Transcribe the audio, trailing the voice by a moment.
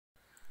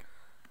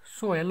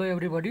So hello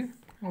everybody,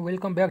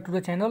 welcome back to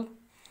the channel.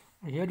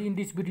 Here in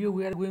this video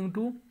we are going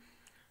to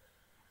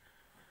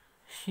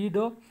see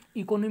the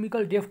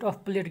economical depth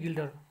of plate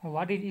gilder.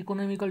 What is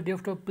economical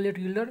depth of plate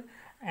gilder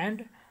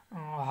and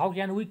how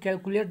can we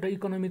calculate the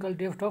economical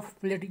depth of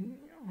plate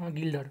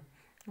gilder.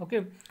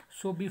 Okay,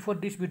 so before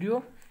this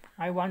video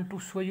I want to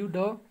show you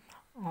the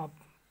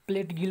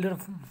plate gilder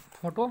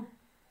photo.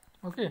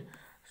 Okay,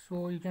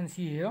 so you can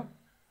see here,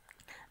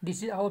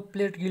 this is our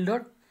plate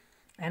gilder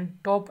and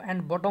top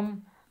and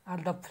bottom are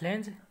the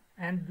flange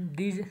and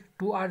these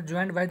two are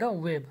joined by the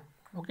web.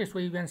 Okay, so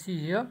you can see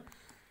here,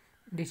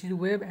 this is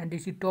web and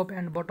this is top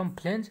and bottom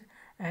flange,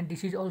 and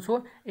this is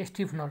also a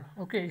stiffener.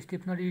 Okay,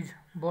 stiffener is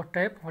both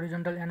type,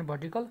 horizontal and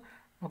vertical.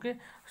 Okay,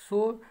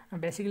 so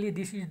basically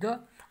this is the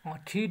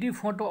 3D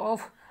photo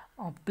of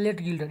plate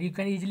gilder. You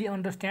can easily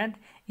understand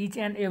each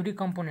and every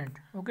component.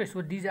 Okay,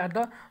 so these are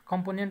the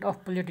component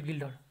of plate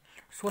gilder.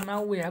 So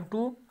now we have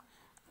to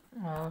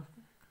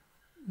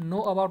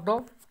know about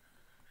the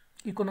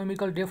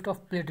economical depth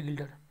of plate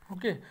gilder.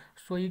 Okay,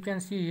 so you can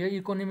see here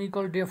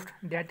economical depth,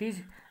 that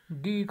is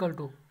D equal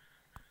to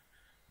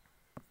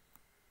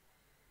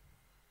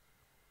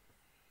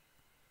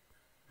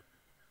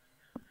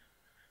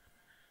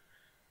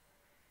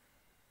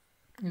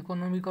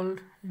economical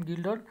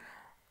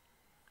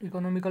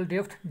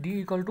depth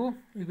D equal to,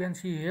 you can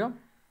see here,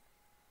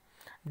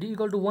 D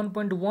equal to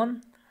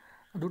 1.1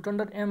 root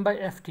under m by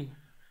ft.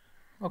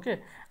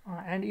 Okay,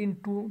 and in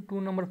two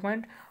number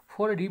point,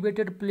 for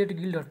riveted plate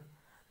gilder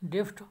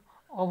depth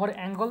over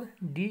angle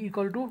D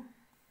equal to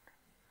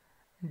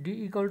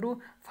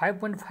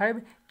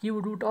 5.5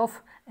 cube root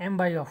of m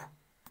by f.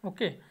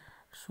 Okay,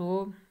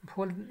 so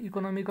for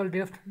economical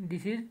depth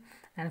this is,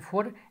 and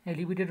for a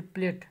riveted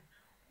plate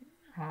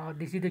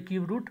this is the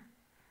cube root.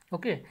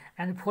 Okay,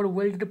 and for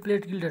welded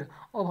plate gilder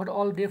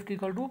overall depth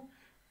equal to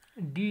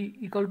D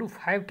equal to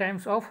 5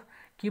 times of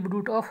cube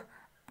root of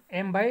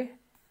m by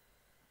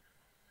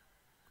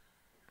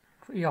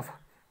f.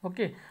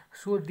 Okay,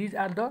 so these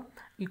are the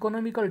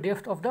economical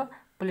depth of the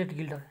plate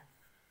gilder.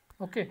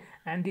 Okay,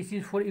 and this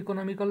is for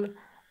economical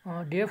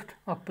depth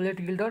of plate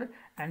gilder,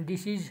 and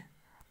this is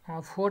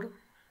for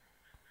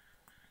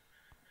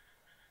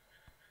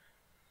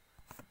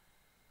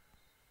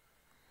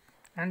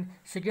and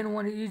second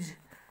one is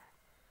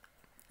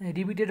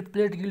riveted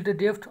plate gilder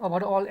depth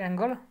over all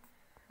angle.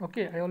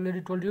 Okay, I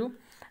already told you.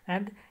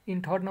 And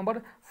in third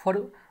number,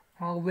 for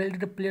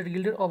welded plate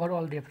gilder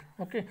overall depth.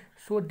 Okay,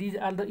 so these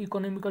are the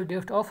economical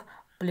depth of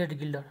plate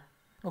gilder.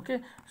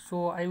 Okay,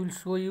 so I will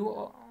show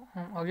you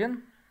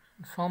again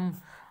some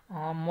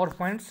more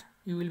points.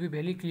 You will be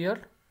very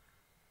clear.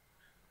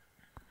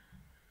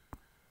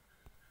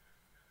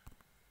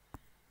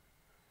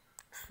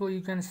 So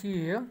you can see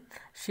here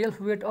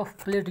self weight of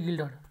plate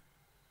gilder.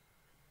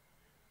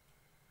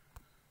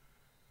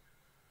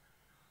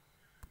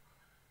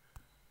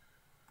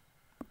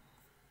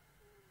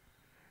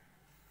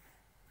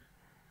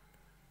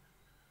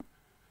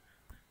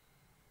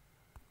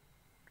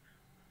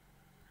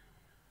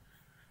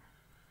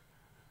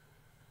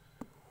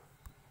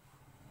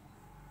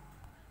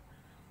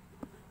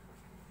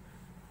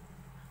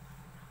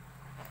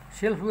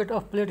 Self weight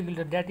of plate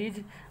gilder, that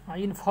is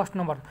in first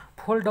number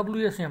for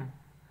WSM.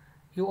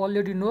 You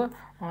already know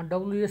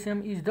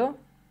WSM is the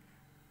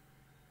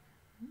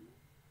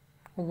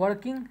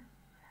working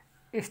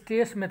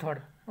stress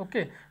method.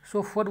 Okay,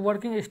 so for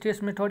working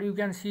stress method you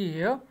can see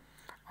here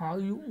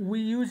we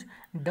use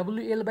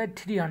WL by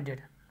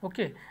 300.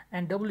 Okay,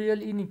 and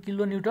WL in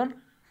kilonewton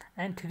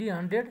and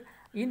 300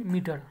 in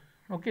meter.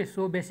 Okay,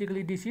 so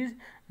basically this is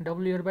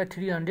WL by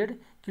 300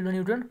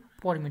 kilonewton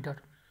per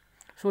meter.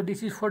 So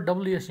this is for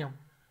WSM.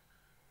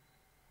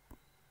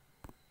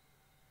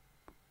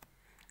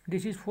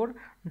 This is for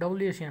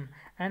WSM,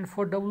 and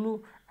for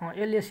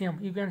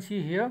LSM you can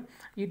see here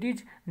it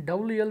is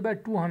WL by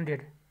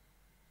 200.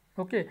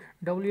 Okay,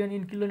 WL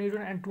in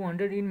kilonewton and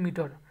 200 in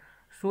meter.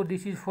 So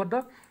this is for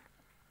the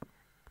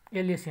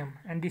LSM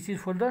and this is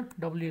for the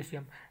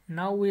WSM.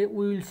 Now we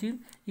will see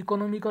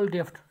economical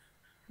depth.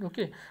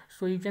 Okay,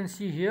 so you can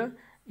see here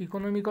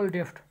economical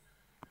depth.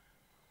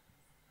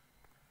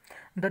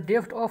 The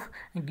depth of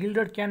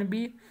gilder can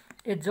be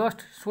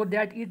adjusted so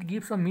that it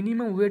gives a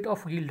minimum weight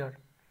of gilder.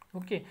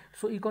 Okay,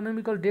 so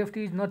economical depth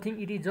is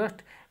nothing, it is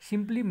just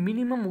simply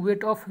minimum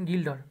weight of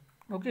gilder.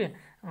 Okay,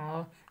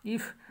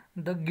 if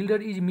the gilder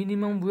is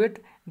minimum weight,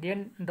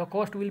 then the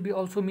cost will be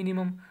also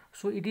minimum,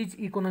 so it is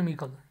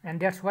economical, and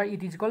that's why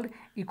it is called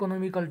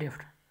economical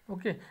depth.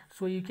 Okay,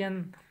 so you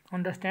can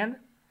understand.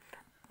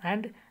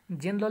 And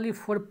generally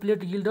for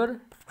plate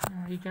gilder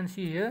you can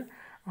see here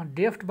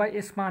depth by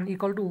span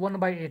equal to 1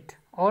 by 8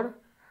 or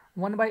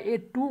 1 by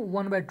 8 to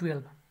 1 by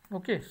 12.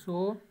 Okay,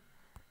 so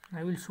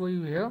I will show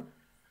you here.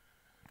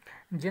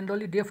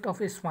 Generally depth of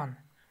a span,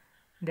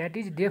 that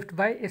is depth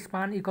by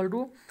span equal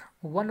to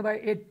 1 by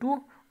 8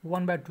 to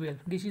 1 by 12.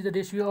 This is the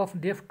ratio of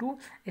depth to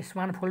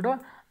span for the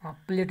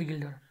plate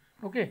gilder.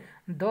 Okay,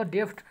 the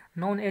depth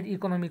known as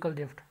economical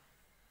depth.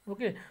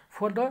 Okay,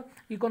 for the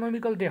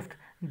economical depth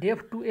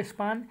to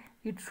span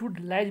it should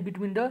lies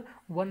between the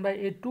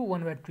 1/8 to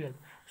 1/12.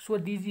 So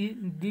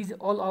these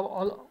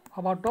all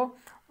about the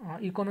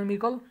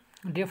economical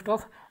depth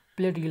of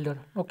plate gilder.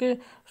 Okay,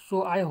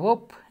 so I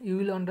hope you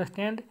will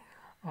understand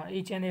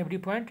each and every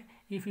point.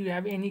 If you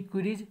have any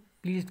queries,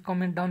 please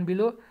comment down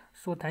below.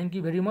 So thank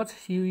you very much.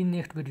 See you in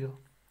next video.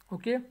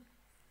 Okay,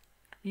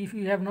 if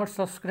you have not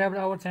subscribed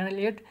our channel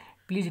yet,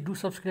 please do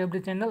subscribe the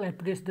channel and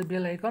press the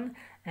bell icon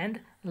and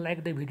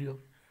like the video.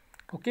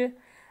 Okay,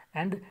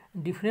 and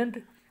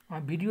different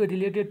video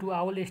related to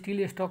our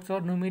steel structure,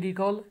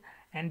 numerical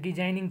and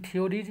designing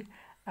theories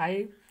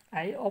I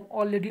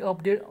already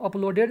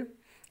uploaded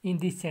in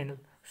this channel.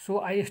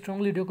 So I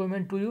strongly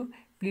recommend to you,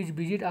 please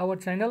visit our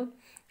channel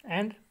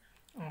and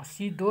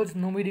see those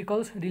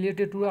numericals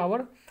related to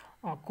our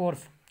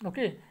course.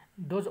 Okay,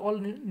 those all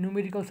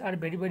numericals are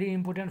very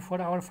important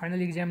for our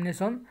final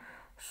examination.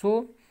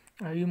 So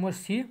you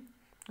must see.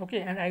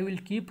 Okay, and I will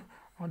keep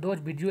those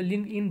video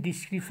link in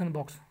description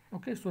box.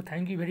 Okay, so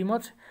thank you very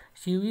much.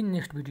 See you in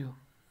next video.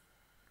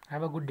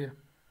 Have a good day.